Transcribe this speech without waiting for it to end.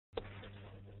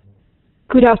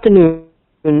Good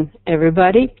afternoon,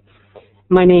 everybody.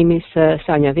 My name is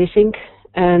Sanja Wissink,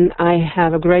 and I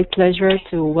have a great pleasure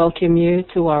to welcome you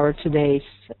to our today's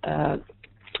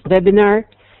webinar,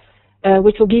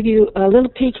 which will give you a little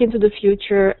peek into the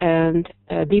future and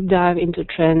a deep dive into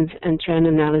trends and trend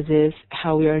analysis,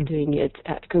 how we are doing it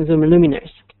at Consumer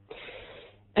Luminaires.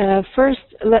 First,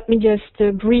 let me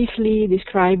just briefly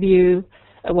describe you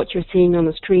what you're seeing on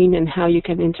the screen and how you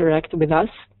can interact with us.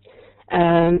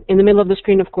 In the middle of the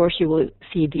screen, of course, you will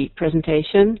see the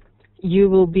presentation. You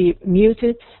will be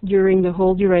muted during the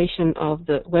whole duration of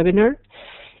the webinar.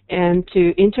 And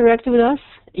to interact with us,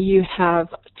 you have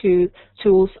two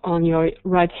tools on your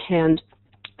right-hand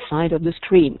side of the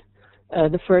screen.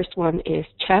 The first one is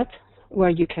chat,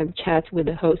 where you can chat with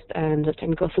the host and the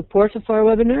technical support of our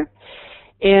webinar.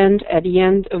 And at the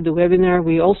end of the webinar,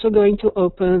 we're also going to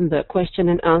open the question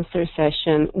and answer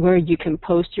session where you can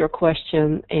post your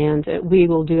question, and we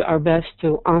will do our best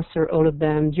to answer all of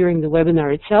them during the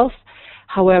webinar itself.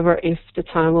 However, if the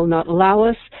time will not allow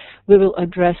us, we will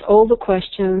address all the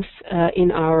questions in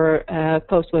our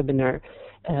post-webinar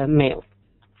mail.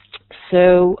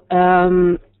 So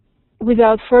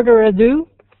without further ado,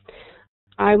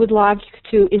 I would like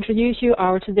to introduce you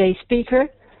our today's speaker,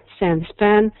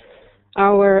 Spaan,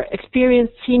 our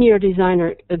experienced senior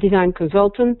design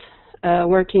consultant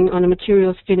working on the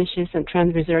materials, finishes, and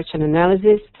trend research and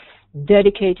analysis,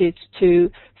 dedicated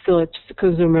to Philips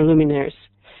Consumer Luminaires.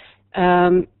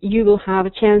 You will have a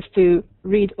chance to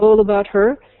read all about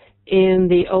her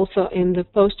also in the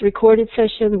post-recorded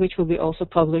session, which will be also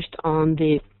published on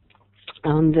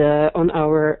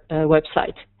our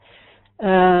website.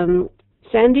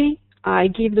 Sandy, I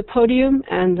give the podium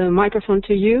and the microphone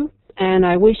to you. And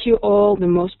I wish you all the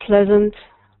most pleasant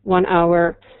 1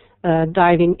 hour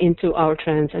diving into our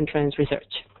trends and trends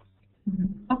research.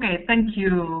 Okay, thank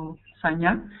you,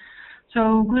 Sanja.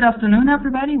 So good afternoon,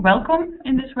 everybody. Welcome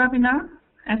in this webinar.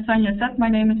 As Sanja said, my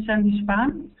name is Sandy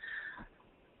Spaan.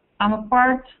 I'm a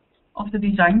part of the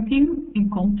design team in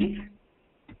Contig.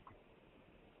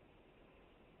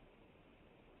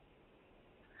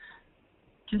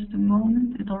 Just a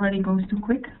moment, it already goes too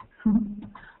quick.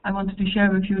 I wanted to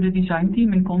share with you the design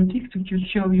team in Contig to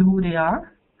just show you who they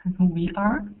are and who we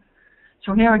are.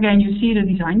 So here again you see the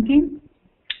design team.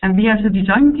 And we as a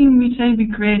design team, we say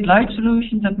we create light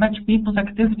solutions that match people's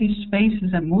activities,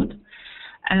 spaces and mood.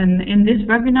 And in this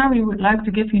webinar we would like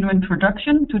to give you an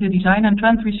introduction to the design and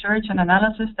trend research and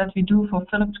analysis that we do for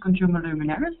Philips Consumer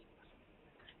Luminaires.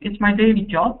 It's my daily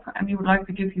job and we would like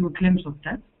to give you a glimpse of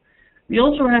that. We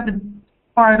also have a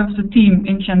part of the team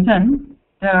in Shenzhen.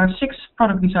 There are 6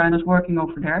 product designers working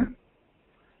over there,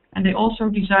 and they also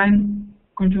design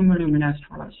consumer luminaires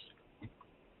for us.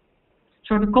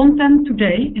 So the content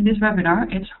today in this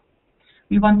webinar is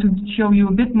we want to show you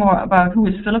a bit more about who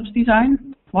is Philips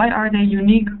Design, why are they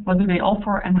unique, what do they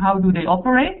offer, and how do they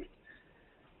operate.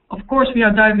 Of course, we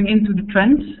are diving into the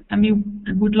trends, and we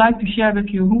would like to share with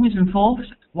you who is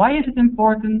involved, why is it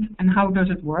important, and how does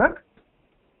it work.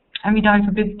 And we dive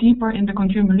a bit deeper in the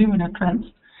consumer luminaire trends.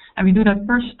 And we do that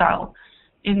per style.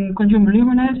 In Consumer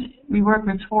Luminaires, we work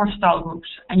with 4 style groups,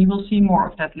 and you will see more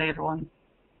of that later on.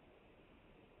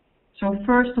 So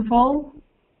first of all,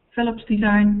 Philips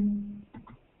Design,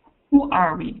 who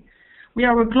are we? We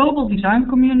are a global design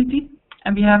community,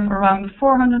 and we have around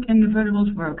 400 individuals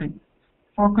working.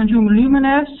 For Consumer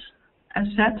Luminaires, as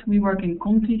said, we work in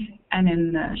Contig and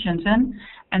in Shenzhen,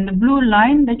 and the blue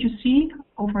line that you see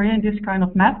over here in this kind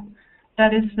of map,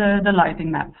 that is the lighting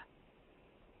map.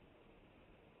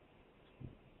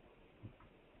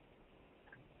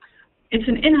 It's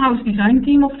an in-house design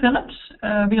team of Philips.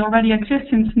 We already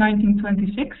exist since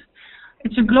 1926.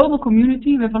 It's a global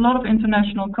community with a lot of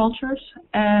international cultures,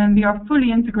 and we are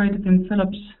fully integrated in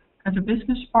Philips as a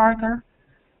business partner.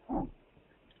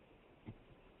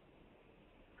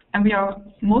 And we are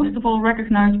most of all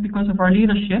recognized because of our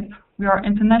leadership. We are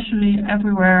internationally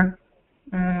everywhere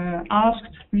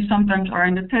asked. We sometimes are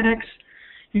in the TEDx.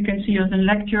 You can see us in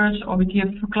lectures, or we give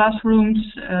classrooms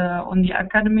on the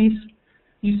academies.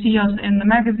 You see us in the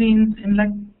magazines,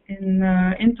 in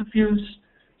interviews,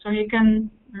 so you can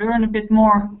learn a bit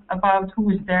more about who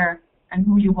is there and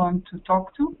who you want to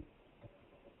talk to.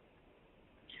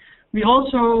 We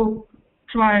also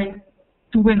try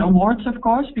to win awards, of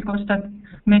course, because that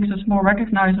makes us more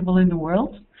recognizable in the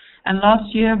world. And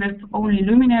last year, with only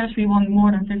luminaires, we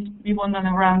won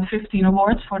around 15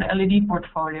 awards for the LED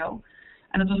portfolio.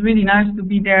 And it was really nice to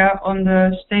be there on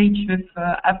the stage with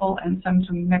Apple and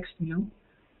Samsung next to you.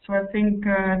 So I think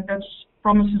that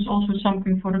promises also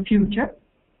something for the future.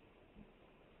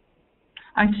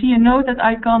 I see a note that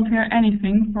I can't hear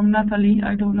anything from Natalie.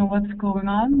 I don't know what's going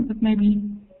on, but maybe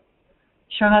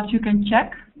Sharat, you can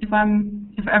check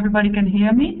if everybody can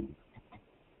hear me.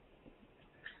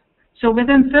 So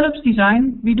within Philips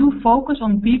Design, we do focus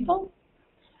on people.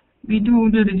 We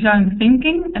do the design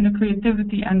thinking and the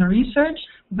creativity and the research,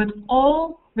 but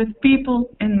all with people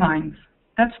in mind.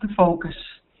 That's the focus.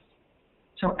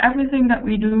 So everything that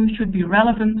we do should be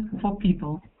relevant for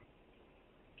people.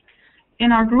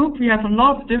 In our group, we have a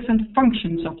lot of different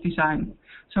functions of design.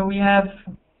 So we have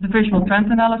the visual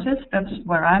trend analysis, that's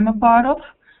where I'm a part of.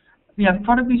 We have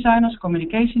product designers,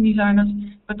 communication designers,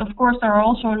 but of course there are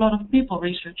also a lot of people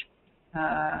research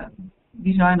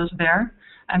designers there,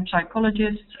 and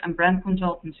psychologists and brand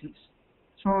consultancies.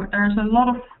 So there's a lot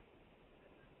of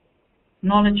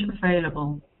knowledge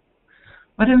available.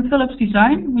 But in Philips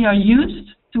Design, we are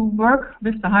used to work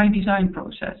with the high design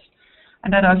process.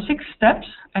 And there are 6 steps,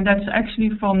 and that's actually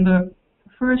from the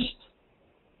first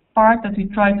part that we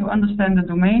try to understand the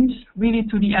domains, really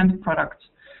to the end product.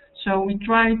 So we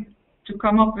try to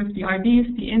come up with the ideas,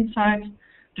 the insights,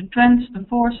 the trends, the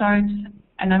foresights,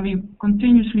 and then we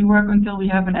continuously work until we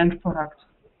have an end product.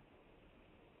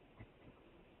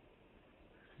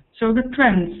 So the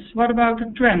trends, what about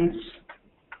the trends?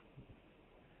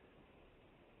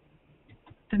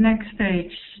 The next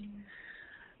stage.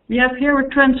 We have here a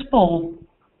trends poll.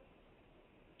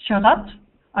 Sharat,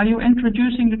 are you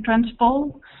introducing the trends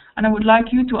poll? And I would like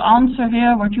you to answer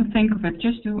here what you think of it,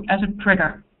 just as a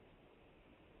trigger.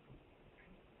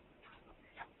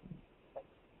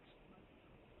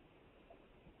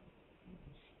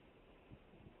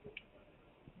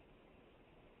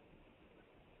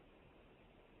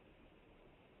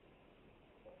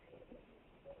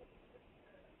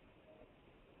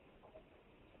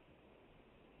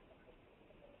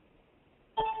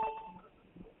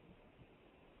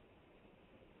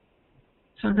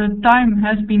 So the time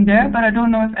has been there, but I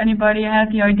don't know if anybody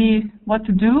had the idea what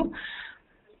to do.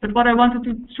 But what I wanted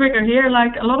to trigger here,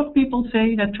 like a lot of people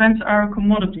say that trends are a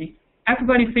commodity.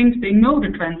 Everybody thinks they know the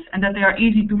trends and that they are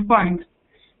easy to find.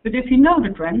 But if you know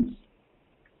the trends,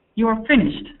 you are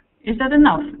finished. Is that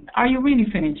enough? Are you really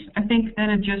finished? I think that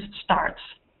it just starts.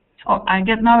 Oh, I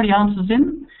get now the answers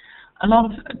in. A lot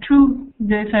of true,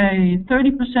 they say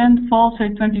 30%, false say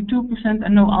 22%,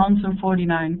 and no answer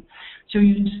 49%.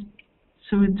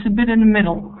 So it's a bit in the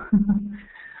middle.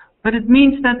 But it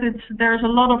means that there's a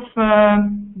lot of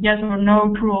yes or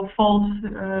no, true or false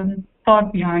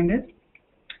thought behind it.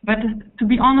 But to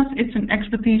be honest, it's an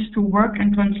expertise to work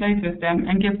and translate with them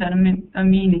and give them a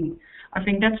meaning. I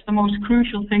think that's the most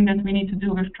crucial thing that we need to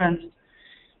do with trends.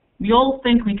 We all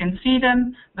think we can see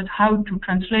them, but how to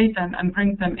translate them and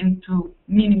bring them into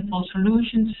meaningful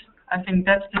solutions, I think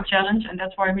that's the challenge, and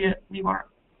that's why we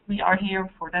are here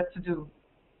for that to do.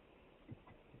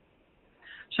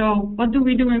 So what do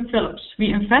we do in Philips?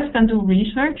 We invest and do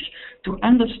research to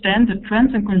understand the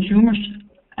trends and consumers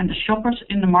and the shoppers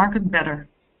in the market better.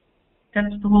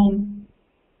 That's the whole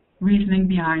reasoning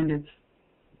behind it.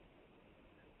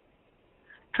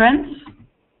 Trends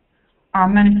are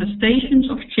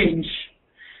manifestations of change.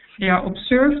 They are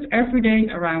observed every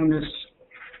day around us.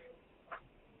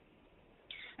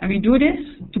 And we do this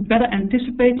to better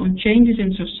anticipate on changes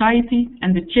in society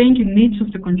and the changing needs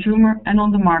of the consumer and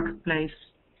on the marketplace.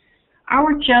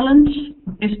 Our challenge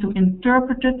is to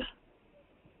interpret it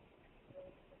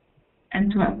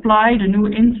and to apply the new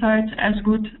insights as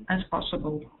good as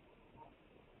possible.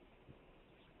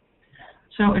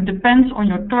 So it depends on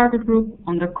your target group,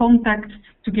 on the context,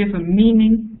 to give a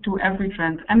meaning to every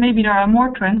trend. And maybe there are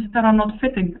more trends that are not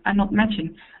fitting and not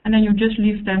matching, and then you just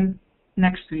leave them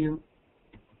next to you.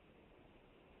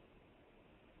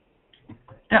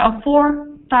 There are 4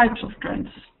 types of trends.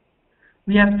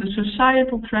 We have the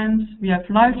societal trends, we have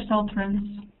lifestyle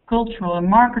trends, cultural and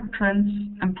market trends,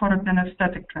 and product and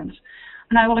aesthetic trends.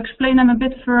 And I will explain them a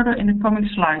bit further in the coming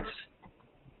slides.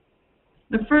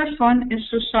 The first one is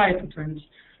societal trends.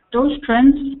 Those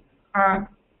trends are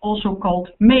also called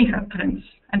mega trends,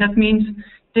 and that means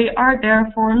they are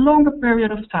there for a longer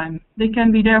period of time. They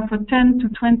can be there for 10 to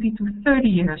 20 to 30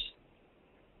 years.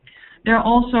 They're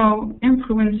also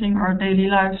influencing our daily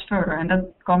lives further, and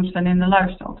that comes then in the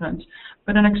lifestyle trends.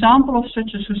 But an example of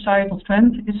such a societal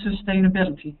trend is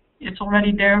sustainability. It's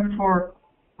already there for,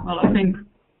 well, I think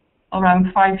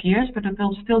around 5 years, but it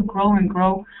will still grow and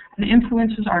grow and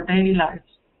influences our daily lives.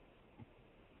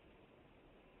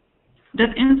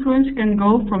 That influence can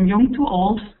go from young to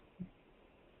old,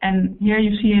 and here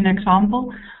you see an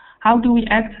example. How do we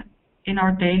act in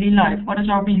our daily life? What is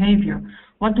our behavior?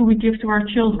 What do we give to our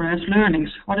children as learnings?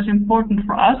 What is important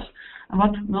for us, and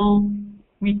what will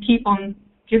we keep on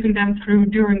giving them through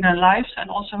during their lives and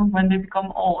also when they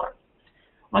become older.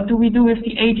 What do we do with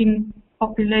the aging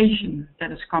population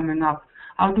that is coming up?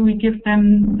 How do we give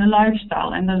them the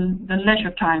lifestyle and the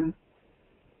leisure time?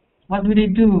 What do they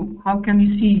do? How can we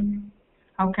see?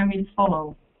 How can we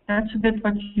follow? That's a bit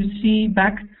what you see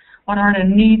back. What are their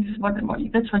needs?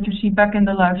 That's what you see back in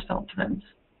the lifestyle trends.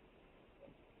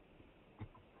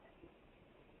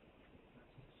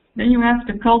 Then you have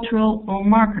the cultural or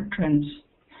market trends.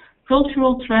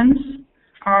 Cultural trends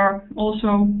are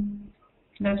also,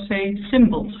 let's say,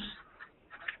 symbols.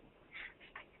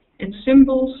 It's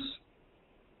symbols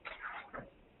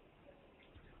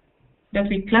that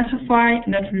we classify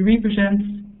and that we represent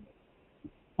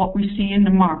what we see in the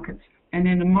market. And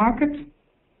in the market,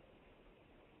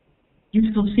 you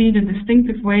still see the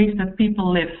distinctive ways that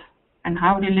people live and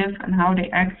how they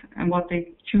act and what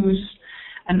they choose.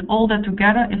 And all that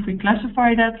together, if we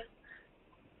classify that,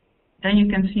 then you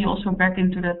can see also back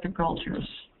into that the cultures.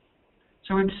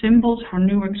 So it's symbols for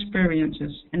new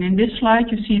experiences. And in this slide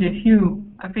you see the hue.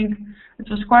 I think it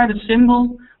was quite a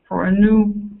symbol for a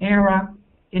new era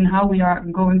in how we are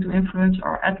going to influence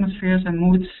our atmospheres and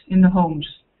moods in the homes.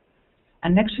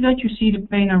 And next to that you see the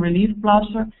pain and relief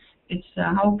plaster. It's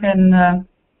how can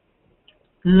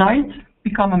light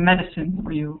become a medicine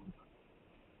for you.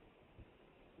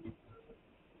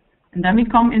 And then we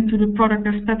come into the product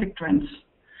aesthetic trends.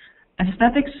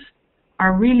 Aesthetics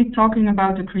are really talking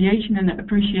about the creation and the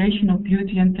appreciation of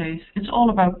beauty and taste. It's all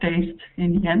about taste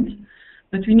in the end,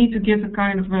 but we need to give a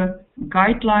kind of a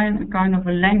guideline, a kind of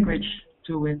a language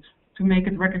to it, to make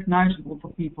it recognizable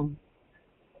for people.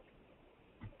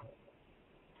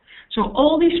 So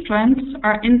all these trends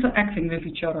are interacting with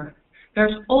each other.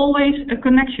 There's always a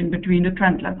connection between the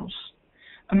trend levels.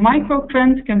 A micro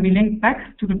trend can be linked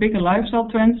back to the bigger lifestyle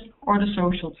trends or the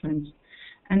social trends.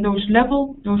 And those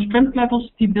trend levels,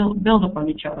 they build upon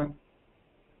each other.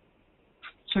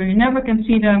 So you never can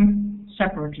see them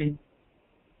separately.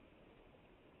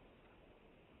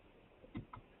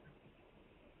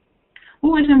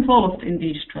 Who is involved in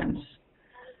these trends?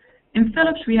 In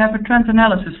Philips we have a trend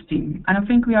analysis team, and I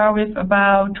think we are with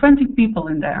about 20 people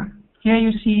in there. Here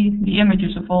you see the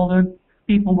images of all the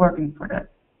people working for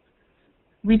that.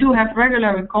 We do have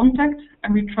regular contact,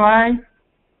 and we try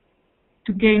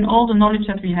to gain all the knowledge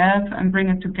that we have and bring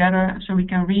it together so we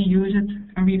can reuse it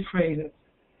and rephrase it.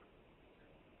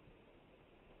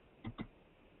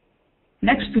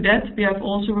 Next to that, we have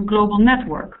also a global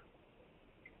network.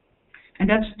 And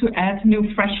that's to add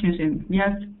new freshness in.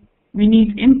 We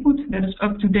need input that is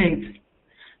up to date.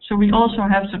 So we also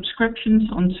have subscriptions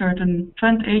on certain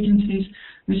trend agencies.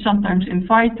 We sometimes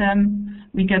invite them.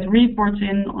 We get reports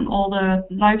in on all the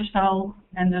lifestyle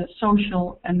and the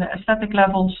social and the aesthetic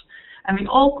levels. And we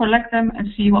all collect them and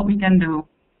see what we can do.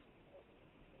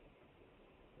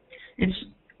 It's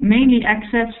mainly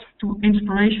access to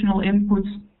inspirational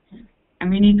inputs, and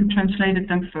we need to translate it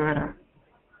then further.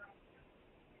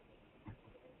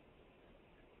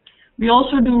 We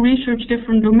also do research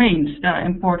different domains that are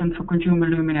important for Consumer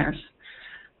Luminaires.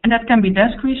 And that can be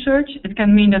desk research. It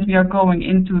can mean that we are going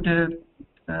into the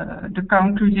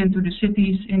countries, into the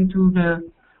cities, into the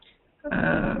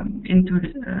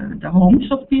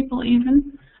homes of people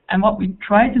even. And what we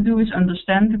try to do is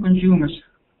understand the consumers.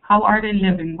 How are they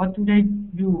living? What do they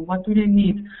do? What do they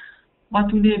need? What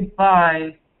do they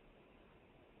buy?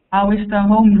 How is their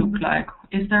home look like?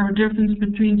 Is there a difference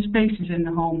between spaces in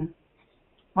the home?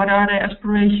 What are their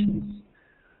aspirations?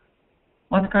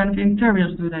 What kind of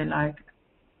interiors do they like?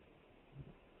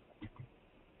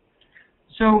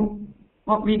 So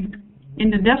what we in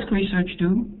the desk research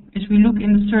do is we look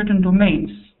in certain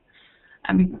domains,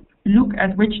 and we look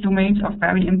at which domains are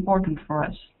very important for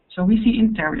us. So we see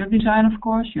interior design, of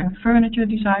course, you have furniture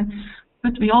design,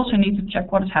 but we also need to check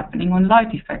what is happening on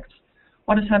light effects,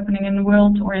 what is happening in the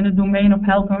world or in the domain of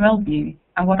health and well-being,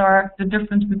 and what are the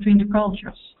differences between the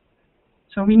cultures.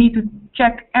 So we need to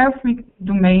check every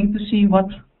domain to see what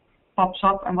pops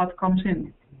up and what comes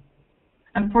in.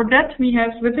 And for that we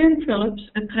have within Philips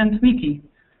a trend wiki.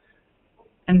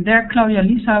 And there Claudia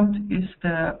Lieshout is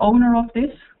the owner of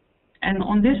this. And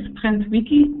on this trend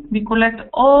wiki we collect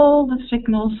all the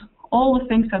signals, all the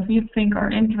things that we think are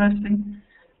interesting.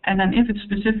 And then if it's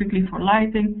specifically for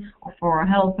lighting or for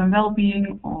health and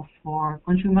well-being or for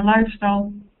consumer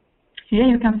lifestyle, here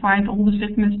you can find all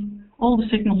the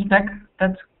signals back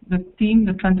that the team,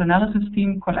 the trend analysis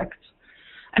team, collects.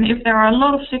 And if there are a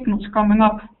lot of signals coming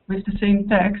up with the same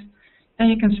text, then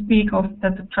you can speak of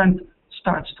that the trend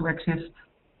starts to exist.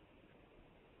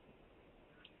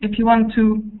 If you want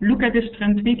to look at this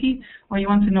trend wiki or you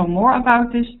want to know more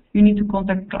about this, you need to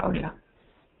contact Claudia.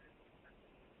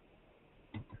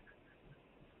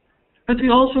 But we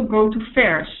also go to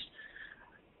fairs.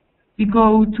 We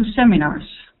go to seminars,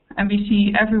 and we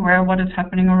see everywhere what is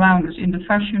happening around us in the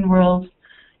fashion world,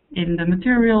 in the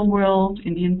material world,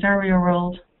 in the interior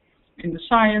world, in the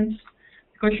science,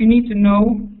 because you need to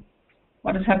know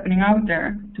what is happening out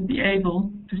there to be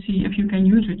able to see if you can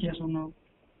use it, yes or no.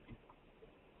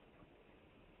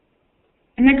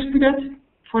 And next to that,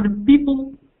 for the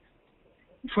people,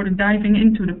 for the diving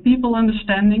into the people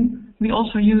understanding, we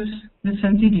also use the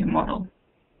Sentidium model.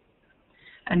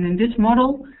 And in this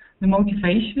model, the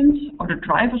motivations or the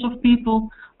drivers of people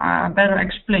are better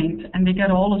explained, and they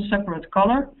get all a separate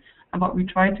color. And what we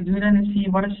try to do then is see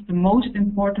what is the most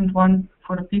important one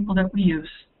for the people that we use.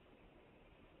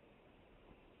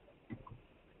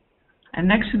 And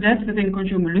next to that, within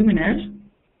Consumer Luminaires,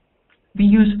 we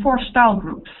use 4 style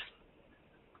groups.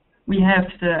 We have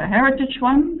the heritage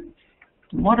one,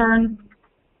 the modern,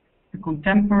 the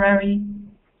contemporary,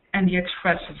 and the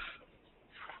expressive.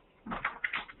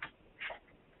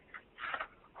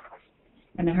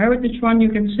 And the heritage one, you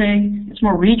can say, it's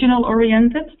more regional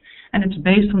oriented, and it's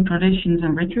based on traditions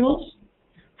and rituals.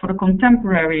 For the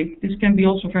contemporary, this can be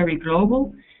also very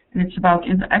global, and it's about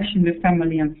interaction with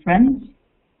family and friends.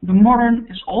 The modern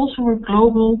is also a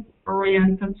global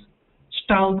oriented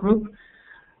style group,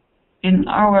 in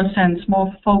our sense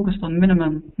more focused on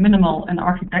minimal and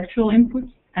architectural input,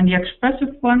 and the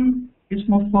expressive one is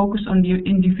more focused on the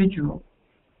individual.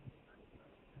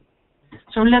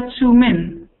 So let's zoom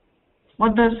in.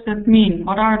 What does that mean?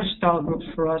 What are the style groups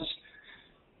for us?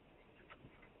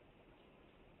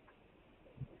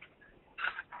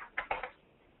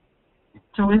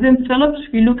 So within Philips,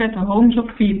 we look at the homes of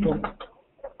people.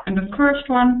 And the first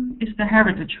one is the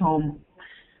heritage home.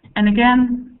 And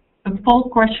again, a poll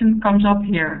question comes up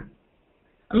here.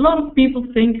 A lot of people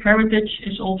think heritage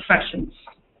is old-fashioned.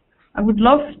 I would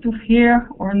love to hear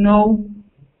or know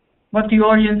what the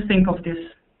audience think of this.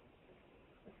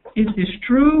 Is this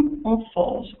true or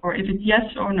false? Or is it yes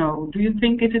or no? Do you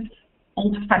think it is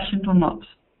old-fashioned or not?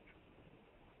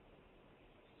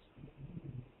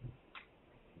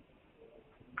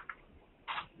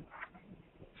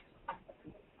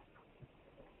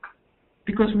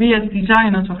 Because we as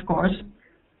designers, of course,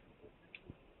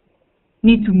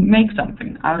 need to make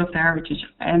something out of the heritage.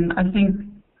 And I think,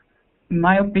 in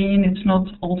my opinion, it's not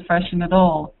old-fashioned at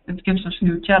all. It gives us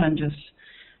new challenges.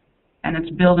 And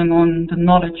it's building on the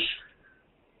knowledge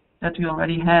that we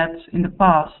already had in the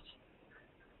past.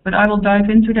 But I will dive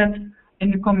into that in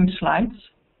the coming slides.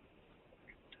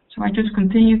 So I just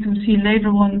continue to see later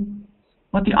on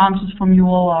what the answers from you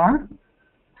all are.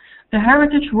 The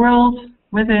heritage world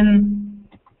within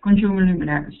Consumer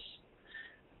Luminaires.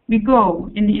 We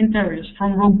go in the interiors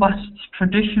from robust,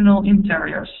 traditional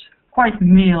interiors, quite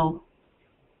male,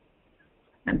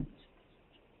 and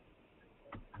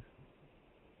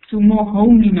to more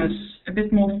homeliness, a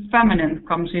bit more feminine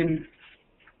comes in.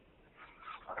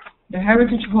 The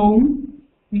heritage home,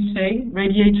 we say,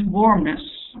 radiates warmness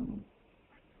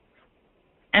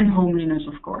and homeliness,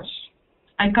 of course.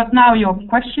 I got now your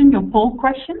question, your poll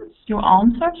questions, your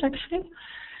answers actually.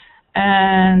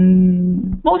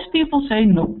 And most people say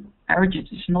no, heritage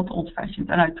is not old-fashioned,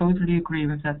 and I totally agree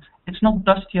with that. It's not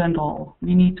dusty at all.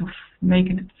 We need to make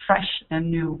it fresh and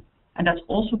new, and that's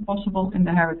also possible in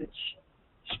the heritage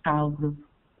style group.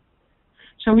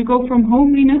 So we go from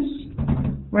homeliness,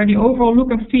 where the overall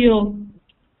look and feel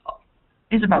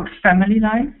is about family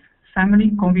life,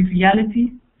 family,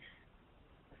 conviviality.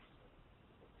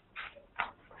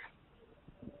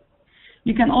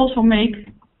 You can also make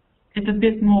it a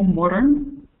bit more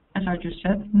modern, as I just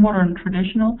said, modern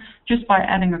traditional, just by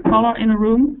adding a color in a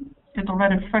room. It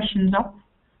already freshens up.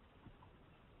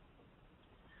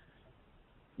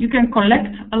 You can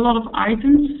collect a lot of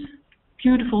items,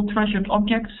 beautiful treasured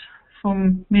objects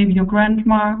from maybe your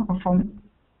grandma or from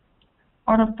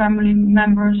other family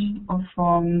members or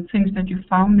from things that you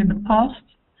found in the past.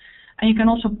 And you can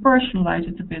also personalize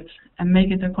it a bit and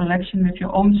make it a collection with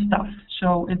your own stuff.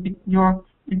 So your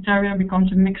interior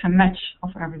becomes a mix and match of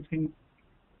everything.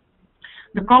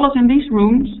 The colors in these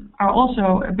rooms are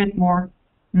also a bit more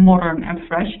modern and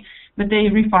fresh, but they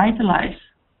revitalize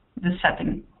the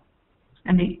setting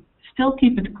and they still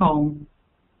keep it calm.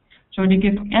 So they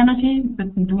give energy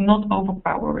but do not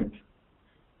overpower it.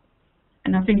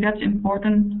 And I think that's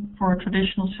important for a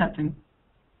traditional setting.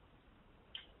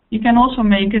 You can also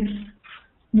make it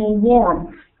more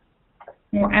warm,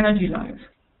 more energy life.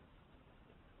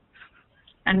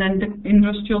 And then the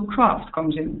industrial craft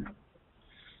comes in.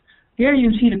 Here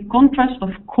you see the contrast of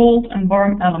cold and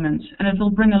warm elements, and it will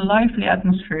bring a lively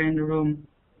atmosphere in the room.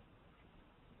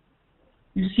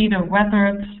 You see the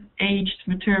weathered, aged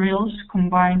materials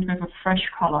combined with a fresh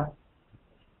color.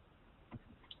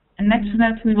 And next to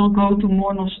that, we will go to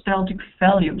more nostalgic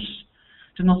values,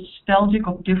 the nostalgic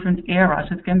of different eras.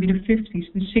 It can be the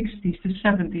 50s, the 60s, the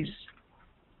 70s,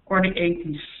 or the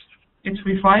 80s. It's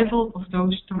revival of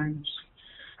those times.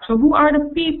 So who are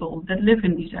the people that live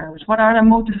in these areas? What are their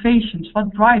motivations?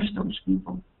 What drives those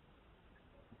people?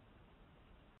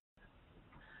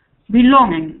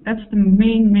 Belonging, that's the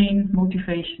main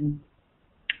motivation.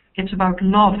 It's about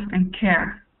love and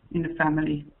care in the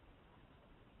family.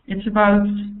 It's about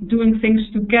doing things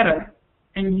together,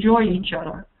 enjoy each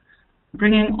other,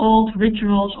 bringing old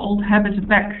rituals, old habits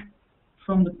back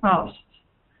from the past.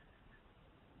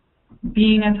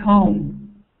 Being at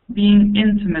home, being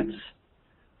intimate,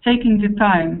 taking the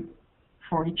time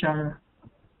for each other.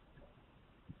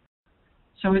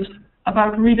 So it's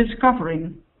about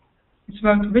rediscovering. It's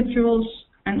about rituals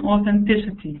and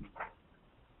authenticity.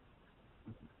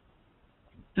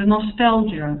 The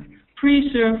nostalgia.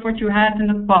 Preserve what you had in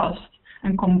the past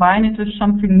and combine it with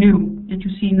something new that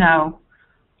you see now.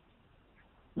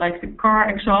 Like the car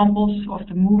examples of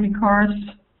the movie cars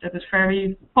that is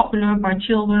very popular by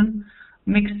children,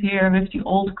 mixed here with the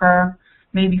old car,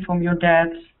 maybe from your dad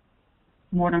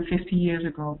more than 50 years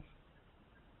ago.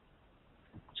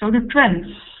 So the trends.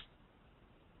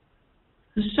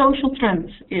 The social trend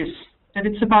is that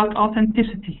it's about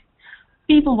authenticity.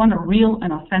 People want a real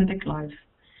and authentic life.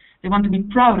 They want to be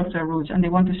proud of their roots, and they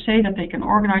want to say that they can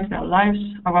organize their lives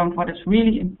around what is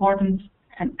really important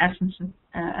and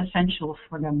essential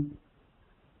for them.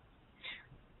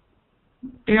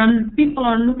 People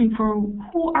are looking for,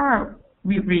 who are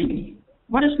we really?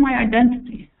 What is my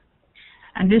identity?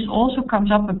 And this also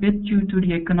comes up a bit due to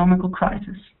the economical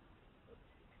crisis.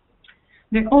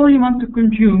 They only want to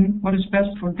consume what is best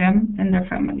for them and their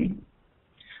family.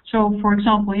 So, for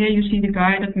example, here you see the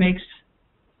guy that makes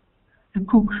the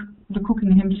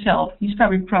cooking himself. He's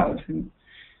very proud of him.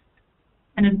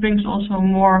 And it brings also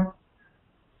more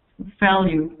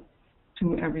value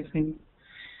to everything.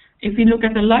 If we look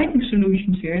at the lighting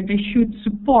solutions here, they should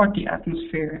support the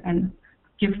atmosphere and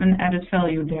give an added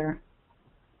value there.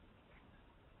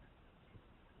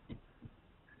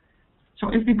 So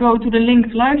if we go to the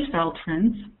linked lifestyle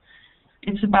trends,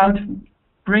 it's about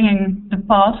bringing the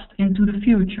past into the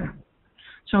future.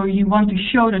 So you want to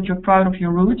show that you're proud of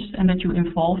your roots and that you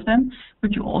involve them,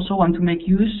 but you also want to make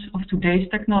use of today's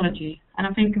technology. And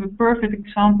I think a perfect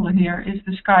example here is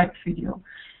the Skype video.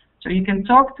 So you can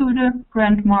talk to the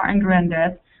grandma and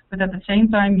granddad, but at the same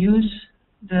time use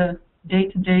the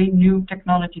day-to-day new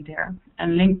technology there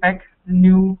and link back the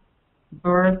new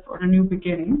birth or the new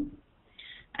beginning.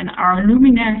 And our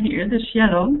luminaire here, this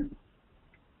yellow,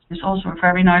 is also a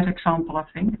very nice example, I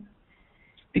think,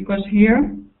 because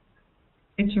here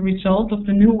it's a result of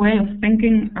the new way of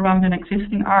thinking around an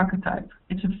existing archetype.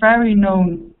 It's a very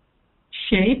known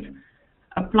shape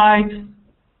applied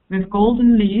with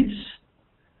golden leaves,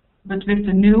 but with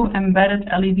the new embedded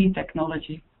LED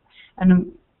technology.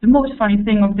 And the most funny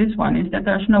thing of this one is that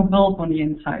there's no bulb on the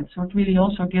inside, so it really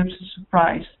also gives a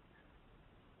surprise.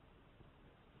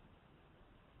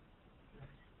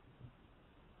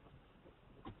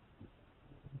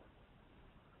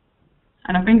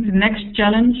 And I think the next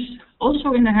challenge,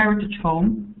 also in the heritage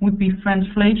home, would be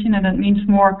translation, and that means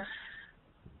more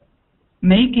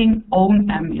making own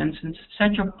ambiences,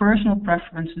 set your personal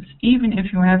preferences, even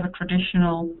if you have a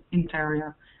traditional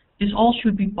interior. This all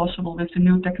should be possible with the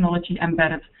new technology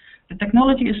embedded. The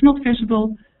technology is not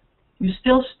visible, you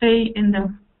still stay in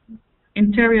the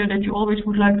interior that you always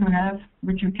would like to have,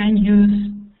 but you can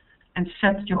use and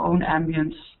set your own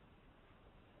ambience.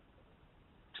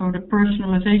 So the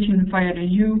personalization via the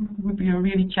hue would be a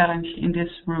really challenge in this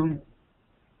room.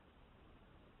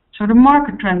 So the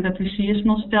market trend that we see is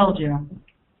nostalgia.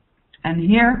 And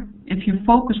here, if you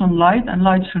focus on light and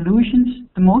light solutions,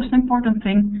 the most important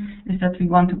thing is that we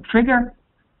want to trigger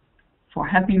for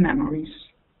happy memories.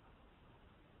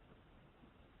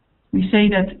 We say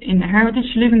that in the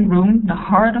heritage living room, the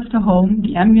heart of the home,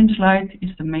 the ambience light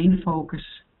is the main focus.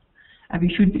 And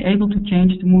we should be able to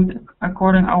change the mood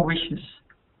according to our wishes.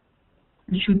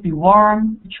 It should be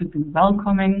warm, it should be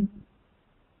welcoming,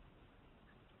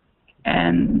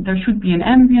 and there should be an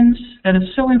ambience that is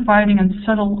so inviting and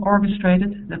subtle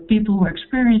orchestrated that people who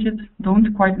experience it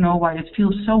don't quite know why it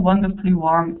feels so wonderfully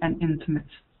warm and intimate.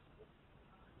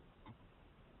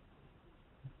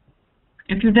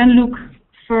 If you then look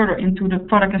further into the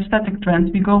product aesthetic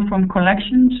trends, we go from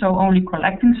collection, so only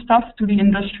collecting stuff, to the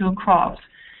industrial craft,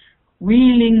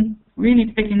 really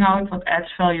picking out what adds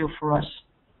value for us.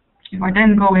 If I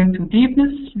then go into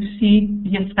deepness, you see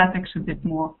the aesthetics a bit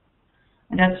more.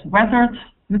 And that's weathered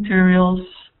materials,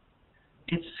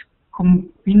 it's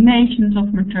combinations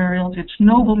of materials, it's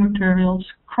noble materials,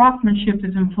 craftsmanship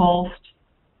is involved,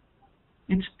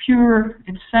 it's pure,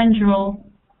 it's sensual.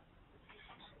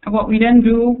 And what we then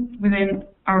do within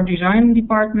our design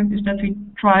department is that we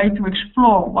try to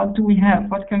explore what do we have,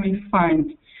 what can we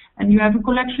find. And you have a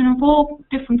collection of all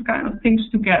different kind of things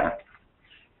together.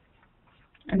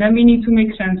 And then we need to make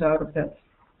sense out of that.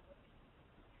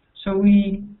 So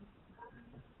we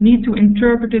need to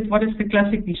interpret it. What is the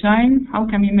classic design? How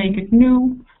can we make it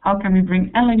new? How can we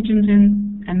bring elegance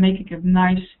in and make it a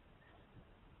nice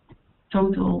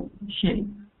total shape?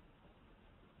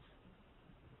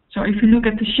 So if you look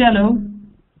at the shallow,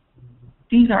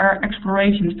 these are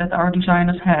explorations that our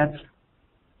designers had.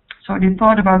 So they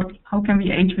thought about how can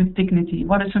we age with dignity?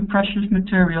 What is a precious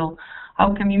material?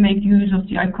 How can we make use of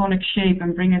the iconic shape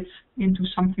and bring it into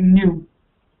something new?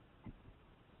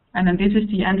 And then this is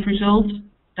the end result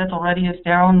that already is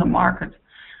there on the market.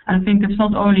 And I think it's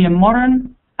not only a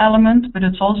modern element, but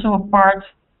it's also a part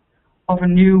of a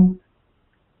new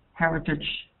heritage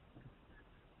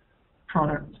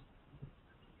product.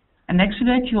 And next to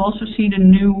that you also see the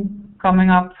new coming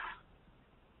up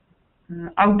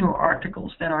outdoor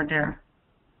articles that are there.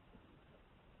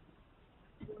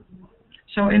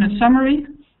 So in a summary,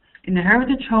 in the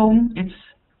heritage home, it's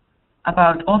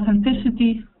about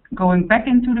authenticity, going back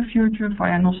into the future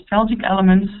via nostalgic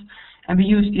elements, and we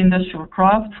use the industrial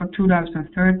craft for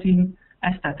 2013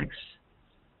 aesthetics.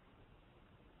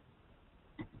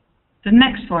 The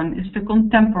next one is the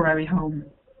contemporary home.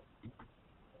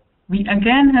 We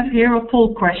again have here a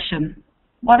poll question.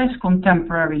 What is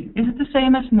contemporary? Is it the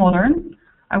same as modern?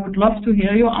 I would love to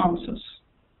hear your answers.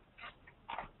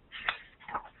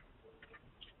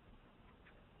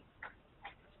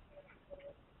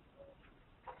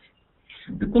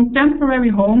 The contemporary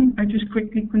home, I just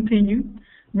quickly continue,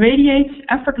 radiates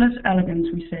effortless elegance,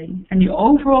 we say, and the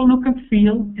overall look and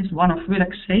feel is one of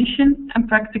relaxation and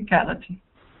practicality.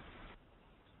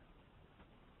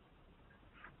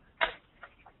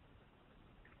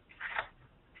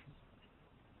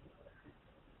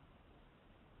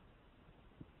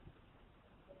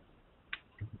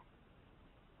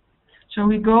 So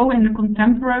we go in the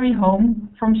contemporary home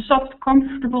from soft,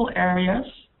 comfortable areas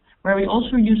where we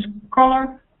also use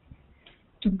color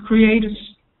to create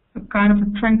a kind of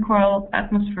a tranquil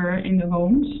atmosphere in the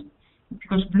homes.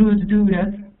 Because blues do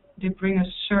that, they bring a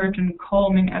certain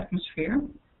calming atmosphere,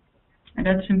 and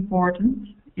that's important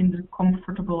in the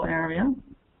comfortable area.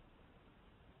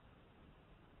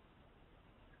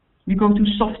 We go to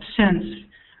soft scents.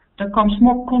 There comes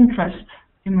more contrast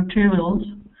in materials.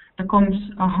 There comes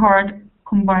a hard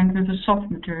combined with the soft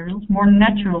materials. More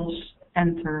naturals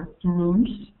enter the rooms.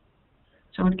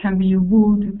 So it can be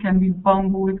wood, it can be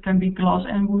bamboo, it can be glass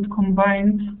and wood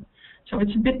combined. So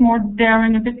it's a bit more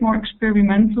daring, a bit more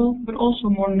experimental, but also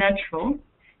more natural.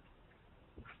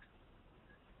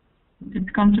 It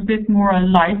becomes a bit more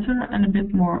lighter and a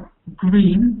bit more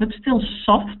green, but still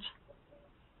soft.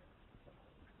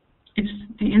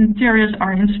 The interiors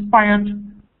are inspired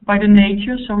by the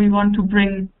nature, so we want to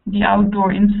bring the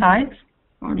outdoor inside,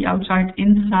 or the outside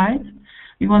inside.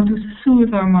 We want to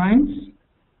soothe our minds.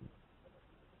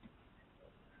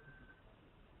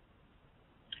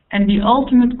 And the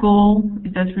ultimate goal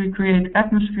is that we create an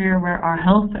atmosphere where our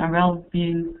health and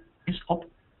well-being is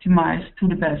optimized to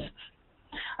the best.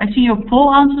 I see your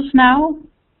poll answers now.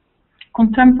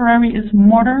 Contemporary is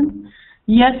modern.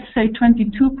 Yes, say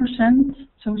 22%,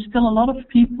 so still a lot of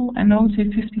people, and no, say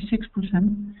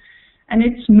 56%. And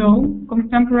it's no,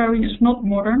 contemporary is not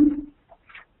modern.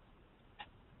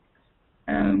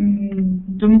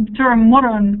 The term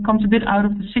modern comes a bit out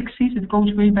of the 60s, it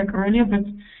goes way back earlier, but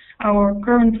our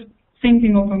current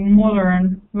thinking of a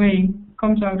modern way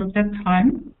comes out of that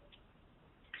time.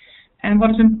 And what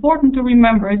is important to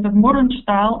remember is that modern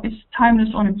style is timeless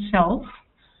on itself.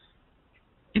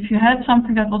 If you had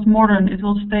something that was modern, it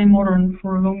will stay modern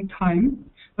for a long time.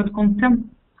 But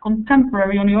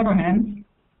contemporary, on the other hand,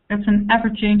 that's an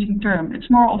ever-changing term. It's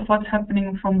more of what's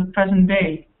happening from the present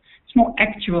day. It's more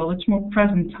actual, it's more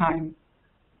present time.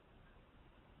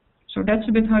 So that's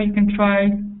a bit how you can try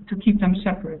to keep them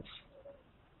separate.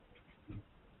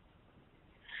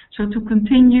 So to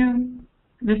continue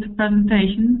with the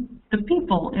presentation, the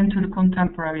people into the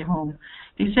contemporary home.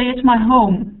 They say it's my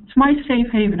home, it's my safe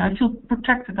haven, I feel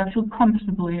protected, I feel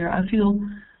comfortable here, I feel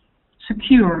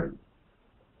secure.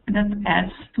 And that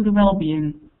adds to the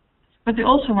well-being. But they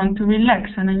also want to relax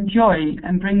and enjoy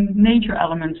and bring nature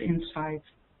elements inside.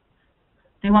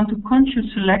 They want to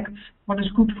consciously select what is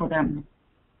good for them.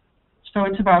 So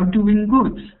it's about doing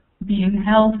good, being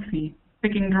healthy,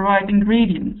 picking the right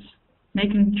ingredients.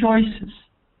 making choices.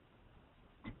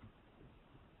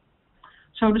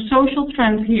 So the social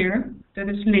trend here that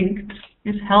is linked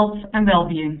is health and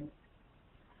well-being.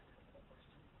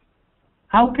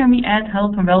 How can we add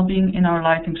health and well-being in our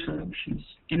lighting solutions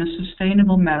in a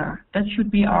sustainable manner? That should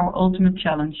be our ultimate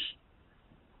challenge.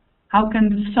 How can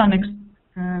the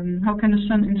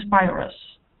sun inspire us?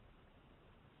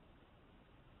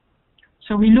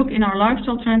 So we look in our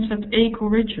lifestyle trends at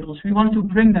eco-rituals. We want to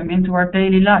bring them into our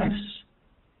daily lives.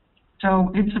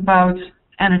 So it's about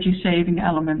energy-saving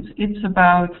elements. It's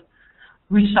about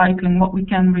recycling what we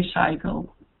can recycle.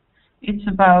 It's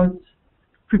about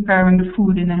preparing the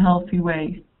food in a healthy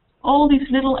way. All these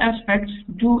little aspects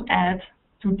do add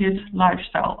to this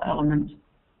lifestyle element.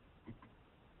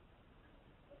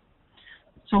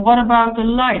 So what about the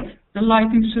light, the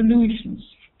lighting solutions?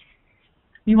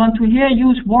 We want to here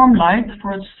use warm light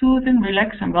for a soothing,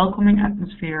 relaxed and welcoming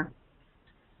atmosphere.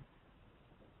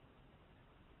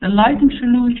 The lighting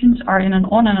solutions are in an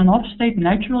on and an off state,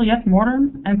 natural yet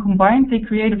modern, and combined they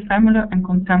create a familiar and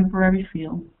contemporary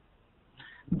feel.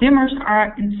 Dimmers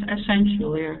are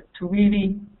essential here to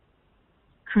really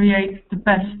create the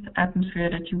best atmosphere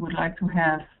that you would like to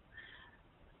have.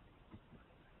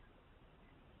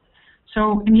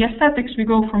 So in the aesthetics we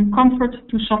go from comfort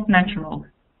to soft natural.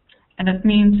 And that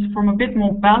means from a bit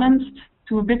more balanced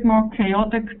to a bit more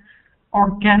chaotic,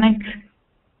 organic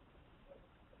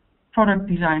product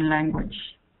design language.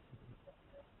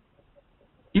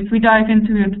 If we dive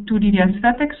into the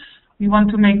aesthetics, we want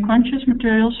to make conscious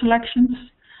material selections.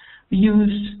 We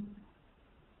use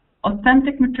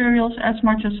authentic materials as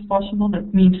much as possible.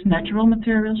 That means natural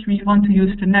materials. We want to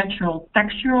use the natural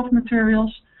texture of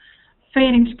materials.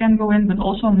 Fadings can go in, but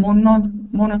also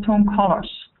monotone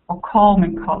colors or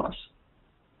calming colors.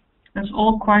 That's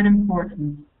all quite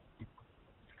important.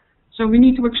 So we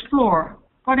need to explore,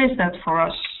 what is that for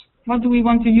us? What do we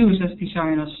want to use as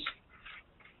designers?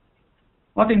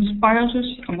 What inspires us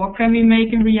and what can we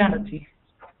make in reality?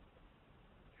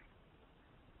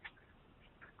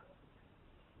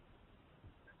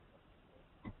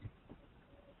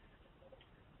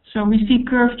 So we see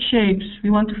curved shapes, we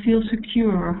want to feel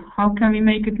secure. How can we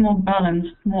make it more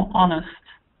balanced, more honest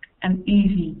and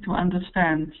easy to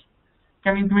understand?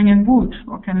 Can we bring in wood,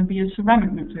 or can it be a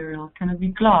ceramic material? Can it be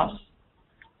glass?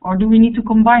 Or do we need to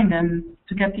combine them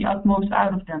to get the utmost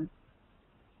out of them?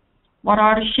 What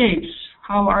are the shapes?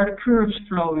 How are the curves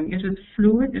flowing? Is it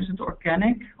fluid, is it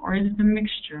organic, or is it a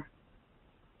mixture?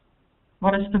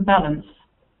 What is the balance?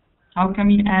 How can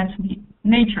we add the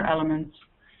nature elements?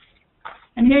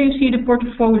 And here you see the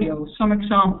portfolio, some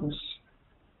examples.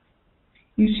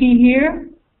 You see here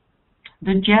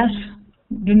the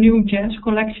new jazz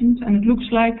collections, and it looks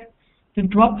like the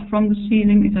drop from the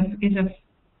ceiling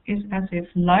is as if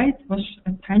light was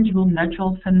a tangible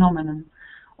natural phenomenon.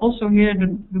 Also here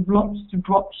the drops,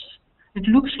 it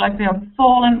looks like they are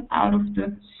falling out of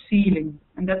the ceiling,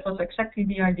 and that was exactly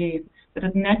the idea, that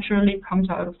it naturally comes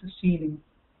out of the ceiling.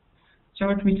 So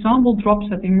it resembles drops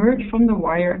that emerge from the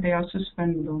wire they are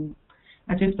suspended on,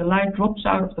 as if the light drops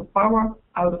out of the power,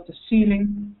 out of the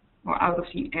ceiling, or out of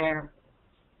the air.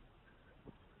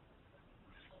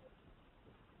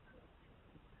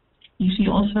 You see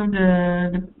also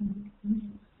the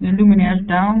luminaires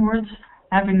downwards,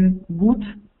 having wood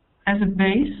as a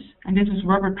base, and this is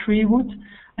rubber tree wood,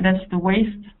 and that's the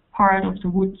waste part of the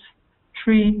wood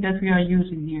tree that we are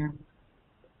using here.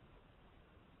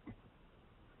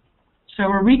 So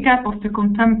a recap of the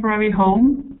contemporary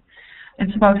home.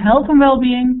 It's about health and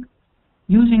well-being,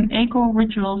 using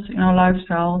eco-rituals in our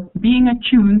lifestyle, being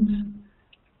attuned,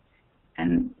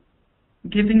 and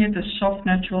giving it a soft,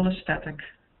 natural aesthetic.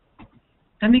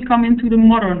 Then we come into the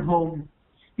modern home.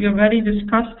 We already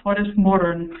discussed what is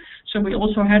modern. So we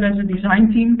also had as a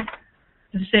design team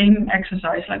the same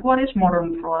exercise, like what is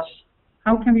modern for us?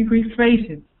 How can we rephrase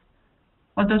it?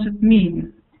 What does it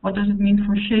mean? What does it mean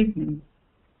for shaping?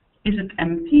 Is it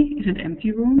empty? Is it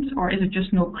empty rooms? Or is it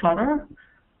just no clutter?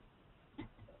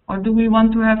 Or do we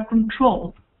want to have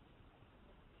control?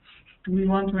 Do we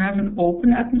want to have an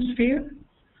open atmosphere?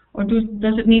 Or does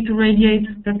it need to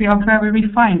radiate that we are very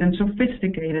refined and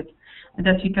sophisticated, and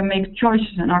that we can make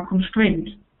choices and are constrained?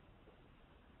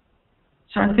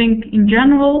 So I think in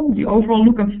general, the overall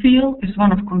look and feel is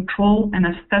one of control and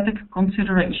aesthetic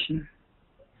consideration.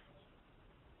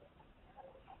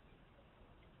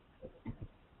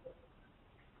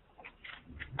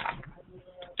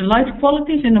 The light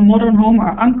qualities in the modern home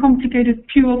are uncomplicated,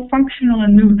 pure, functional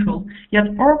and neutral, yet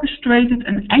orchestrated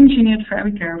and engineered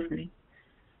very carefully.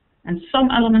 And some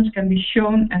elements can be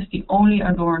shown as the only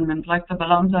adornment, like the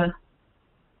Balanta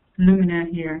luminaire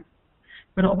here.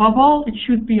 But above all, it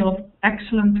should be of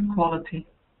excellent quality,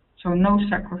 so no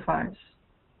sacrifice.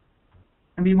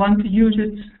 And we want to use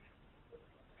it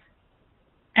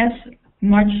as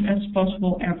much as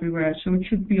possible everywhere. So it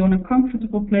should be on a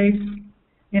comfortable place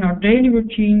in our daily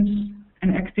routines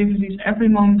and activities, every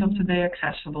moment of the day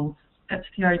accessible. That's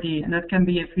the idea. And that can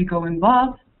be if we go in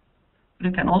bath, but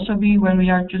it can also be when we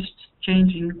are just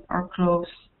changing our clothes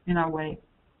in our way.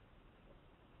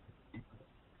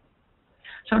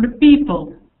 So the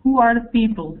people, who are the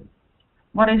people?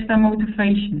 What is their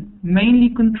motivation?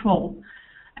 Mainly control,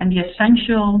 and the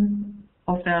essential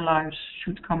of their lives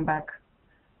should come back.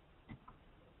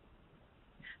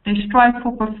 They strive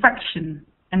for perfection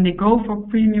and they go for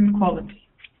premium quality.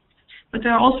 But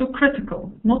they're also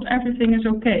critical. Not everything is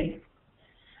okay.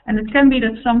 And it can be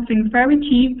that something very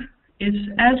cheap is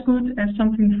as good as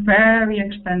something very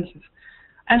expensive,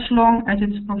 as long as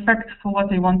it's perfect for what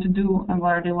they want to do and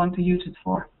where they want to use it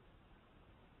for.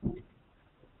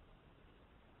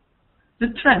 The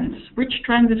trends. Which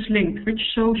trend is linked? Which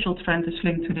social trend is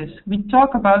linked to this? We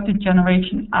talk about the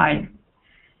generation I.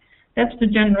 That's the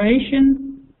generation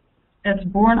that's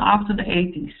born after the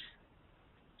 80s.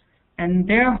 And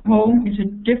their home is a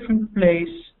different place.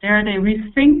 There they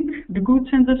rethink the goods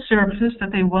and the services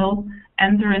that they will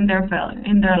enter in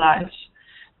their lives.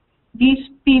 These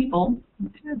people,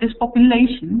 this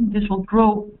population, this will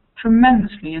grow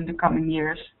tremendously in the coming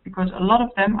years, because a lot of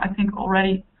them, I think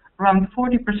already around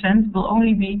 40%, will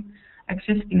only be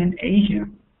existing in Asia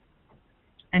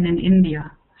and in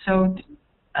India. So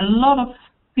a lot of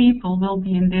people will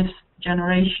be in this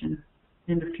generation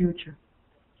in the future,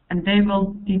 and they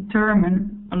will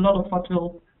determine a lot of what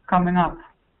will coming up.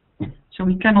 So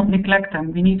we cannot neglect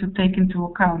them. We need to take into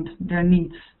account their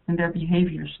needs and their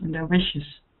behaviors and their wishes.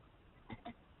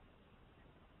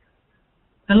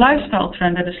 The lifestyle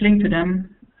trend that is linked to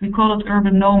them, we call it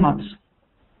urban nomads.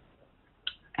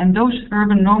 And those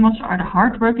urban nomads are the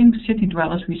hardworking city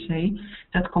dwellers, we say,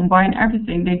 that combine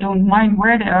everything. They don't mind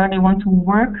where they are. They want to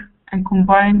work and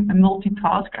combine and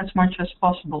multitask as much as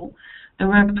possible. They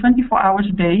work 24 hours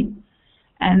a day,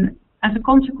 and as a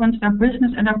consequence, their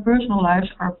business and their personal lives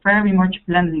are very much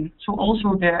blending. So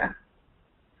also their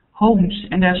homes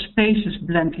and their spaces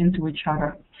blend into each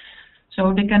other.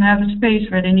 So they can have a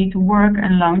space where they need to work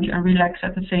and lounge and relax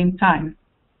at the same time.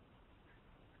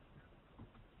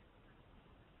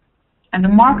 And the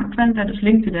market trend that is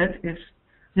linked to that is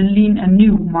the lean and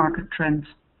new market trend.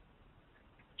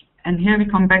 And here we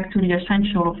come back to the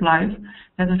essential of life,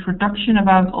 that is reduction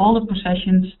about all the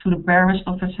possessions to the barest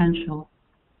of essential.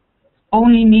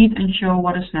 Only need and show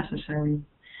what is necessary.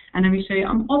 And then we say,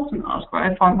 I'm often asked where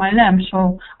I found my lamp,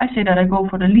 so I say that I go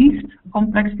for the least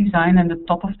complex design and the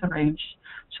top of the range.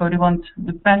 So they want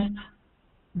the best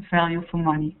value for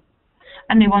money.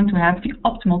 And they want to have the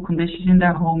optimal conditions in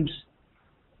their homes.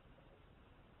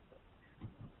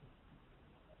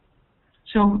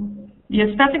 So the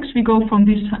aesthetics, we go from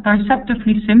this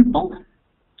deceptively simple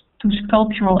to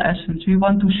sculptural essence. We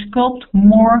want to sculpt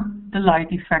more the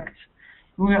light effect.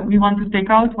 We want to take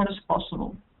out what is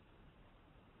possible.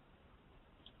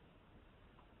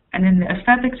 And in the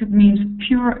aesthetics, it means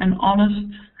pure and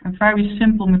honest and very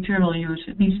simple material use.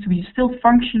 It needs to be still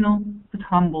functional but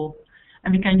humble.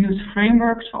 And we can use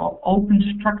frameworks or open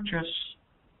structures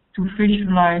to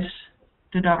visualize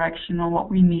the direction of what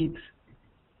we need.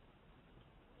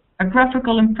 A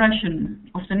graphical impression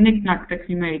of the knick-knack that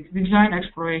we made, design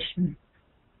exploration,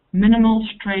 minimal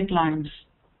straight lines.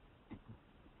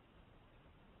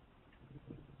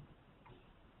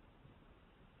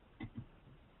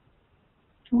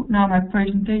 Now my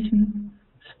presentation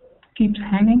keeps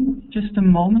hanging. Just a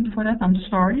moment for that, I'm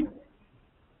sorry.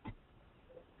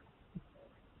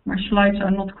 My slides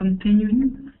are not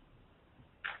continuing.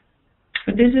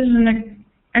 But this is an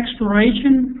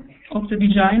exploration of the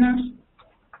designers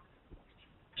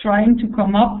trying to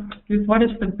come up with what is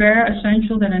the bare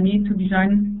essential that I need to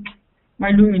design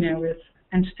my luminaire with.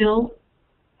 And still,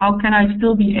 how can I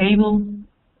still be able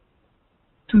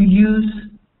to use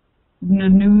the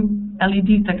new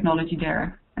LED technology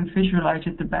there and visualize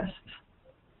it the best.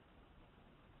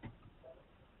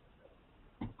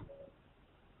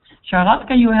 Sharat,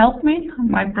 can you help me?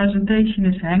 My presentation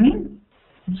is hanging.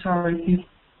 I'm sorry if you...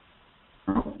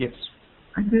 Oh. Yes.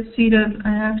 I just see that I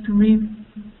have to read.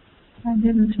 I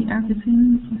didn't see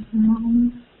everything. Just a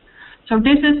moment. So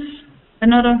this is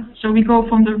another, so we go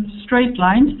from the straight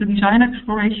lines, the design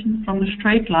exploration, from the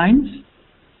straight lines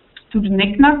to the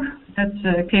knick-knack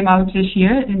that came out this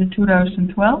year in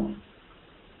 2012.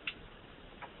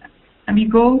 And we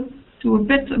go to a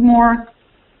bit more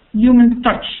human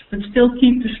touch, but still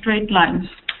keep the straight lines.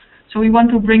 So we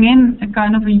want to bring in a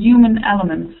kind of a human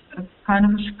element, a kind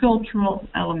of a sculptural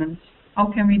element.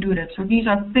 How can we do that? So these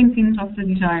are thinkings of the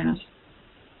designers.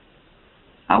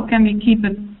 How can we keep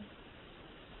it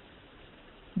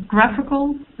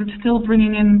graphical, but still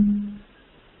bringing in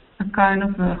a kind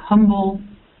of a humble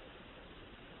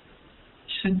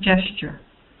gesture?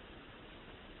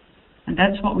 And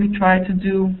that's what we try to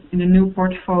do in the new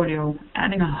portfolio,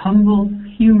 adding a humble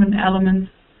human element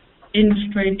in the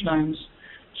straight lines.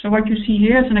 So what you see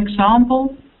here is an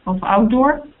example of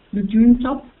outdoor, the dune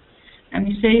top, and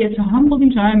we say it's a humble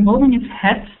design, bowing its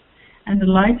head and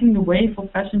lighting the way for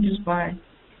passengers by.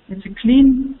 It's a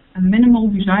clean and minimal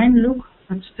design look,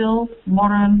 but still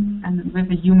modern and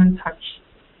with a human touch.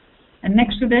 And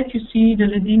next to that you see the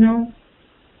Ladino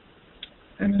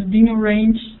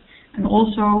range, and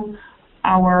also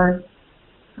our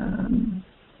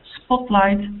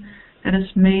spotlight that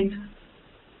is made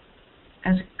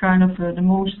as kind of the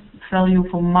most value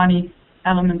for money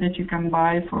element that you can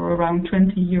buy for around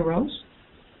 20 euros.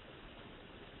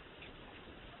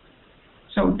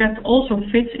 So that also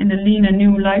fits in the lean and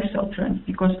new lifestyle trend,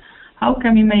 because how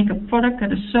can we make a product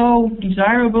that is so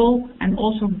desirable and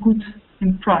also good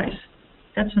in price?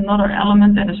 That's another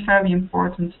element that is very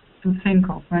important to think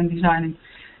of when designing.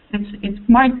 It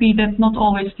might be that not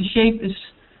always the shape is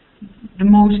the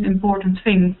most important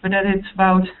thing, but that it's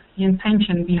about the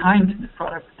intention behind the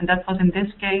product, and that was in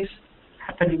this case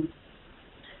happening.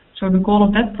 So the goal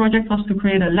of that project was to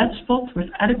create a LED spot with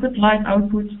adequate light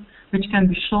output, which can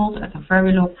be sold at a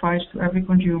very low price to every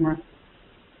consumer.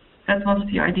 That was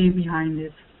the idea behind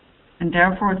it, and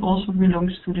therefore it also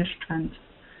belongs to this trend.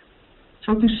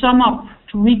 So to sum up,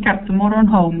 to recap the modern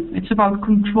home, it's about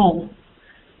control.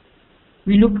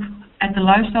 We look at the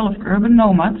lifestyle of urban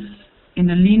nomads in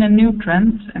the lean and new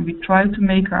trend, and we try to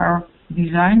make our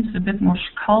designs a bit more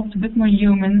sculpted, a bit more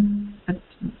human, but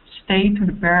stay to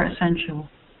the bare essential.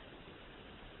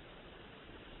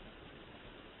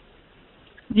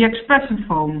 The expressive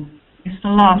home is the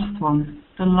last one,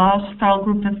 the last style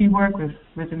group that we work with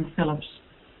within Philips.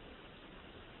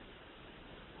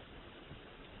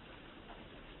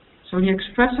 So the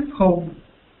expressive home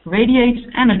radiates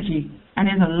energy and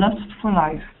is a lust for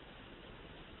life.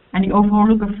 And the overall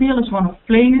look of feel is one of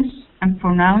plainness and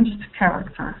pronounced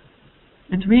character.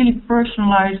 It really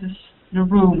personalizes the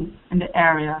room and the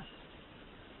area.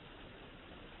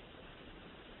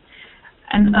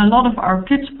 And a lot of our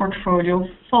kids portfolio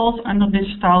falls under this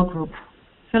style group.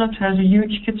 Philips has a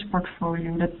huge kids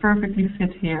portfolio that perfectly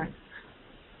fit here.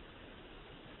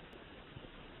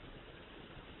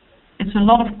 It's a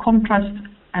lot of contrast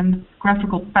and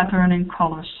graphical pattern in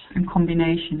colors and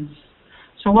combinations.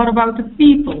 So what about the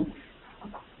people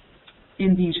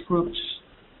in these groups?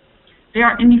 They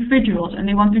are individuals and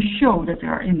they want to show that they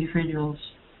are individuals.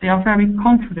 They are very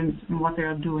confident in what they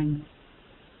are doing.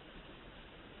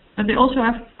 But they also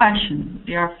have passion.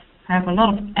 They have a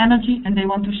lot of energy and they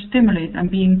want to stimulate and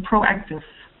being proactive.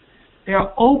 They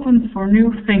are open for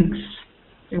new things.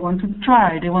 They want to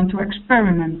try, they want to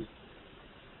experiment.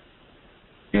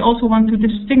 They also want to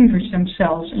distinguish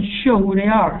themselves and show who they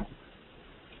are.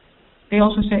 They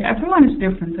also say everyone is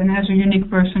different and has a unique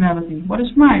personality. What is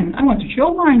mine? I want to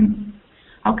show mine.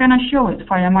 How can I show it?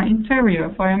 Via my interior,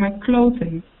 via my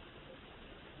clothing.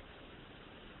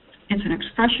 It's an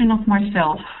expression of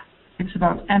myself. It's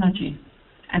about energy.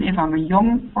 And if I'm a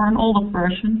young or an older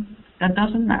person, that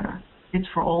doesn't matter. It's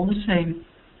for all the same.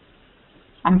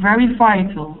 I'm very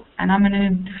vital and I'm an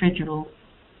individual.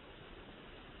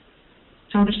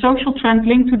 So the social trend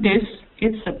linked to this,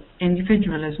 it's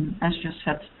individualism, as just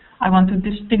said. I want to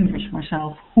distinguish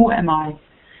myself. Who am I?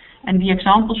 And the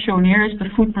example shown here is the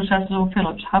food processor of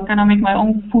Philips. How can I make my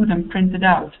own food and print it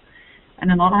out? And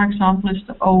another example is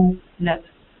the OLED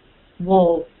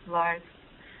wall light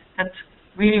that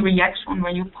really reacts on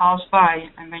when you pass by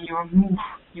and when you move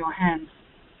your hand.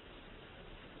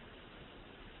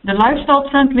 The lifestyle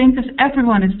trend linked is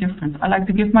everyone is different. I like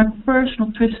to give my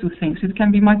personal twist to things. It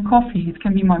can be my coffee, it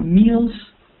can be my meals,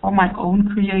 or my own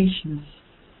creations.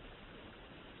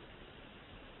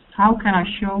 How can I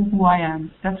show who I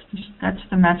am? That's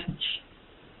the message.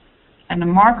 And the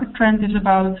market trend is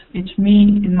about, it's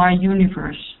me in my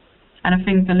universe. And I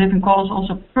think the living colors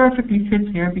also perfectly fit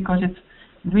here because it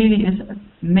really is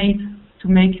made to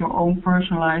make your own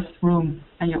personalized room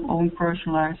and your own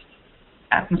personalized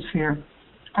atmosphere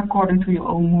according to your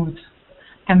own mood.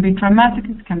 It can be dramatic,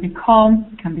 it can be calm,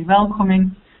 it can be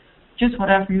welcoming, just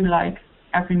whatever you like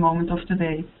every moment of the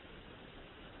day.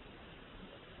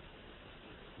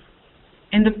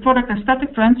 In the product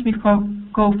aesthetic trends, we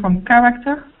go from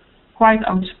character, quite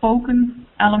outspoken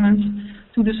elements,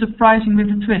 to the surprising with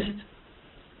a twist.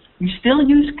 We still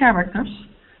use characters,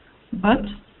 but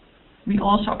we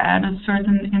also added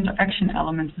certain interaction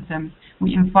elements with them.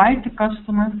 We invite the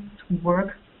customer to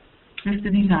work with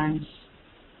the designs.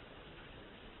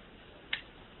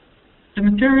 The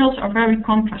materials are very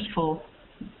contrastful.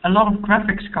 A lot of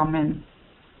graphics come in,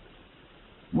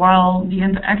 while the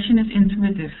interaction is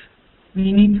intuitive.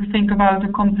 We need to think about the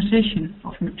composition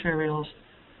of materials,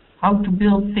 how to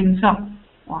build things up,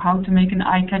 or how to make an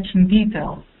eye-catching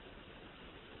detail.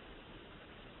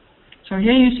 So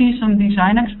here you see some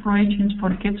design explorations for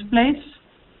the kids' place.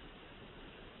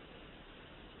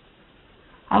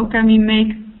 How can we make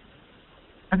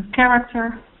a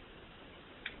character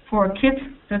for a kid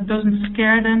that doesn't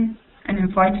scare them and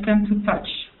invites them to touch?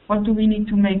 What do we need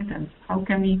to make them? How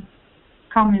can we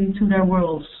come into their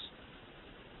worlds?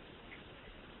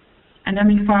 And then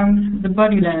we found the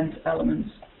bodyland elements.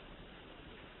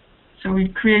 So we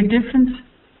create different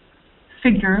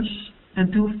figures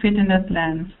that do fit in that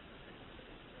land.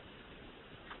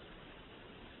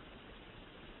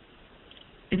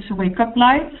 It's a wake-up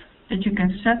light that you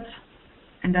can set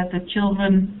and that the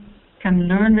children can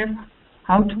learn with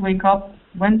how to wake up,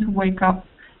 when to wake up,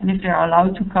 and if they are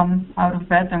allowed to come out of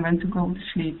bed and when to go to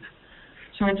sleep.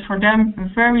 So it's for them a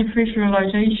very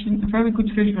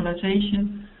good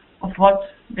visualization of what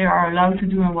they are allowed to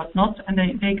do and what not, and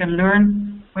they can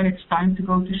learn when it's time to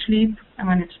go to sleep and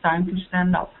when it's time to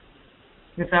stand up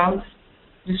without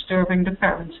disturbing the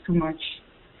parents too much.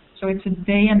 So it's a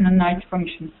day and a night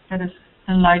function. That is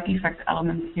the light effect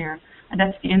element here, and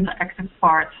that's the interactive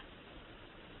part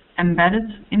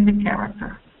embedded in the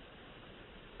character.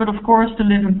 But of course the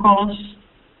living colors,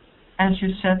 as you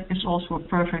said, is also a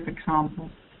perfect example.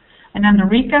 And then the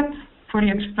recap for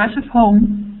the expressive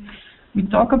home. We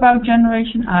talk about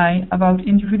Generation I, about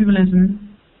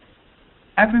individualism.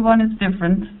 Everyone is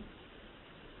different.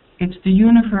 It's the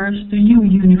universe, the you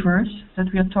universe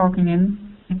that we are talking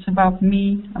in. It's about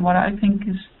me and what I think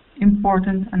is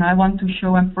important, and I want to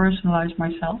show and personalize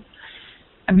myself.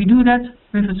 And we do that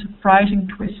with a surprising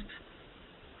twist.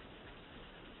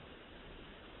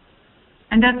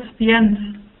 And that's the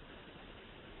end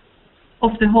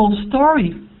of the whole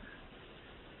story.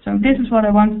 So this is what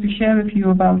I wanted to share with you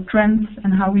about trends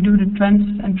and how we do the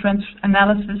trends and trends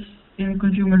analysis in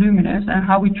Consumer Luminaires and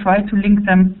how we try to link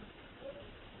them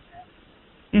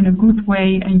in a good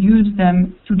way and use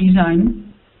them to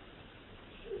design.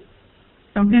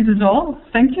 So this is all.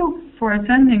 Thank you for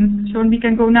attending. So we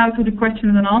can go now to the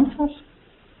questions and answers.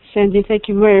 Sandy, thank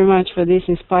you very much for this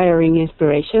inspiring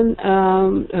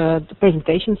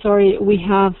presentation. Sorry, we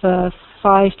have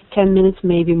 5 to 10 minutes,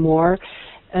 maybe more,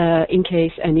 in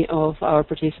case any of our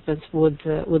participants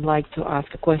would like to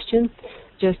ask a question.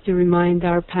 Just to remind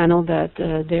our panel that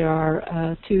there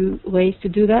are 2 ways to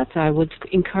do that. I would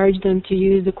encourage them to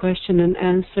use the question and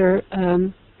answer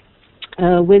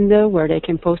window where they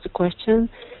can post a question,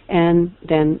 and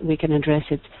then we can address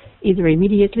it either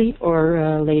immediately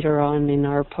or later on in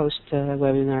our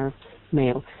post-webinar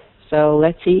mail. So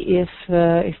let's see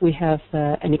if we have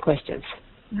any questions.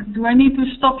 Do I need to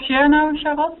stop share now,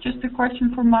 Charlotte? Just a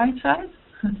question from my side.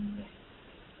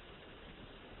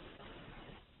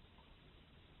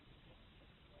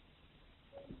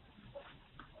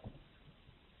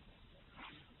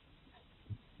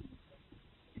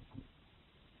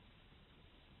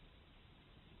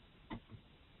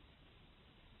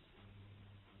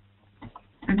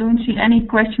 I don't see any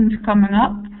questions coming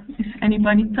up. Is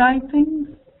anybody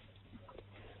typing?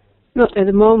 Not at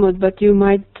the moment, but you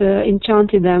might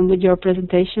enchant them with your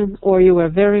presentation, or you were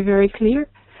very, very clear.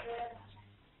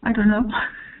 I don't know.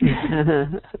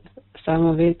 Some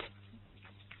of it.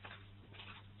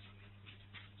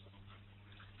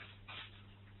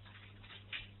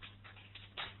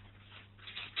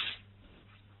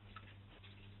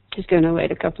 Just going to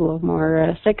wait a couple of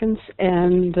more seconds,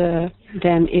 and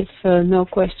then if no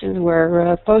questions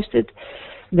were posted,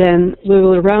 then we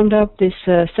will round up this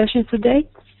session today.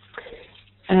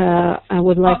 I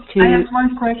would like to... I have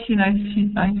one question I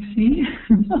see.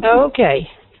 Okay.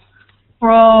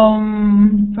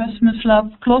 From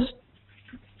Presmislav Klos,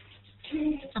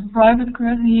 a private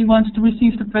question. He wants to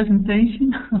receive the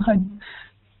presentation.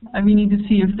 We need to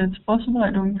see if that's possible.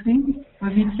 I don't think. But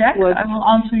we check. I will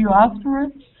answer you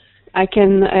afterwards. I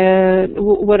can.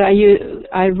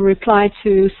 I replied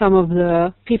to some of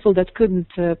the people that couldn't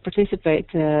participate,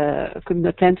 couldn't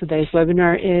attend today's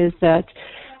webinar, is that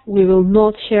we will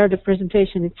not share the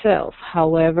presentation itself.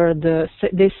 However,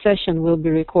 this session will be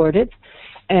recorded,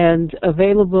 and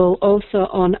available also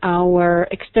on our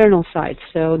external site,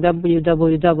 so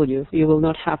www. You will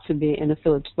not have to be in a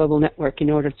Philips Global Network in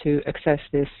order to access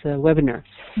this webinar.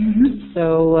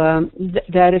 So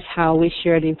that is how we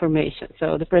share the information.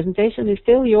 So the presentation is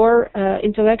still your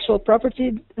intellectual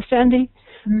property, Sandy,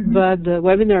 but the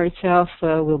webinar itself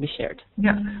will be shared.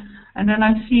 Yeah, and then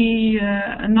I see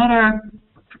another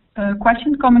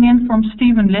question coming in from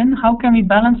Stephen Lin. How can we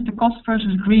balance the cost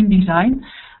versus green design?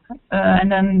 And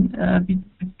then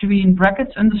between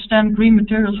brackets, understand green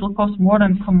materials will cost more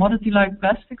than commodity-like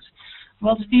plastics.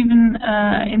 Well, Stephen,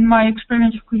 in my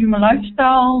experience of consumer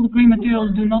lifestyle, the green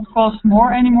materials do not cost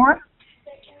more anymore.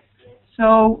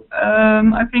 So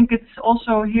I think it's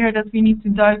also here that we need to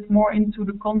dive more into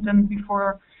the content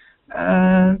before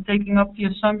taking up the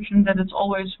assumption that it's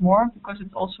always more, because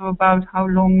it's also about how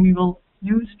long we will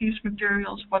use these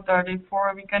materials, what are they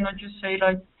for. We cannot just say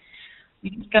we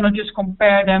cannot just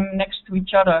compare them next to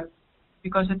each other,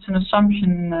 because it's an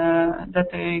assumption that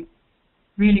they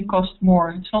really cost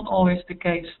more. It's not always the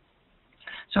case.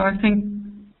 So I think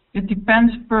it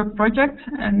depends per project,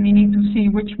 and we need to see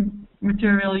which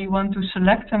material you want to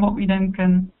select and what we then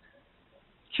can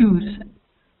choose.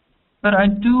 But I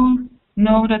do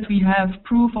know that we have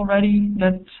proof already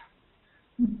that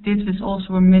this is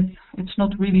also a myth. It's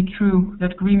not really true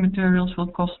that green materials will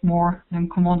cost more than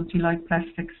commodity-like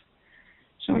plastics.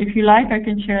 So if you like, I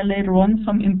can share later on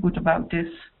some input about this.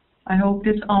 I hope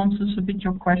this answers a bit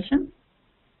your question.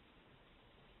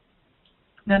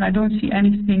 Then I don't see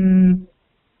anything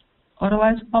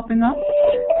otherwise popping up.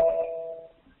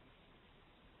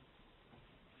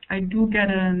 I do get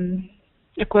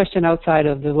a question outside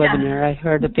of the webinar. I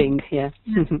heard a ping, yeah.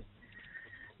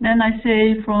 Then I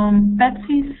say from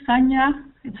Patsy, Sanya,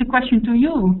 it's a question to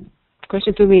you.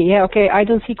 Question to me, yeah, okay. I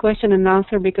don't see question and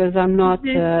answer because I'm not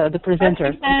the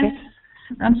presenter. Okay.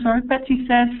 I'm sorry, Patsy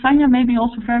says, Sanya may be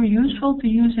also very useful to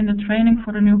use in the training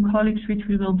for the new colleagues, which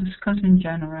we will discuss in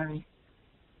January.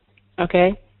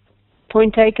 Okay.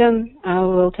 Point taken. I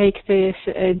will take this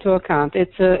into account.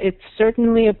 It's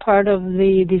certainly a part of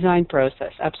the design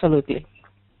process, absolutely.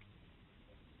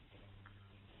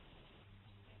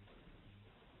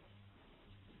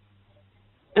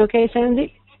 Okay,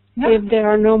 Sandy? Yeah. If there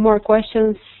are no more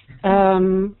questions... Let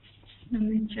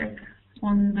me check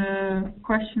on the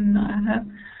question I have.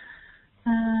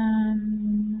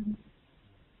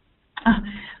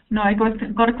 No, I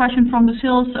got a question from the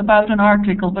sales about an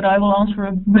article, but I will answer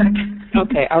it back.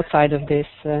 Okay, outside of this,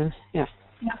 yeah.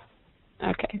 Yeah.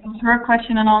 Okay. Because her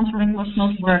question and answering was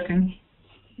not working.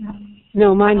 Yeah.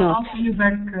 No, mine not. I'll answer you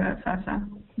back, Sasa.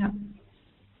 Yeah.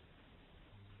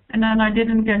 And then I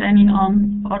didn't get any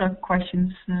other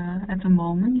questions at the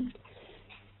moment.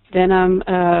 Then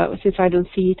since I don't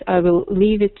see it, I will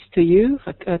leave it to you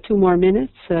for 2 more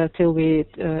minutes till we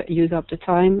use up the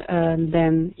time, and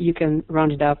then you can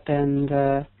round it up and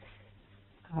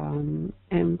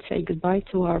say goodbye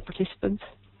to our participants.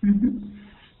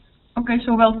 Okay,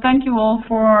 so well, thank you all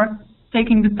for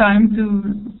taking the time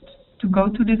to go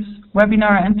to this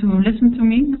webinar and to listen to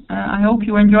me. I hope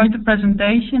you enjoyed the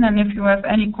presentation, and if you have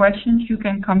any questions, you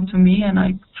can come to me and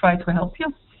I try to help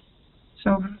you.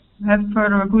 So have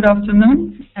further a good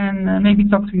afternoon, and maybe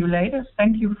talk to you later.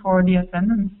 Thank you for the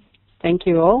attendance. Thank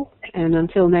you all, and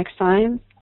until next time,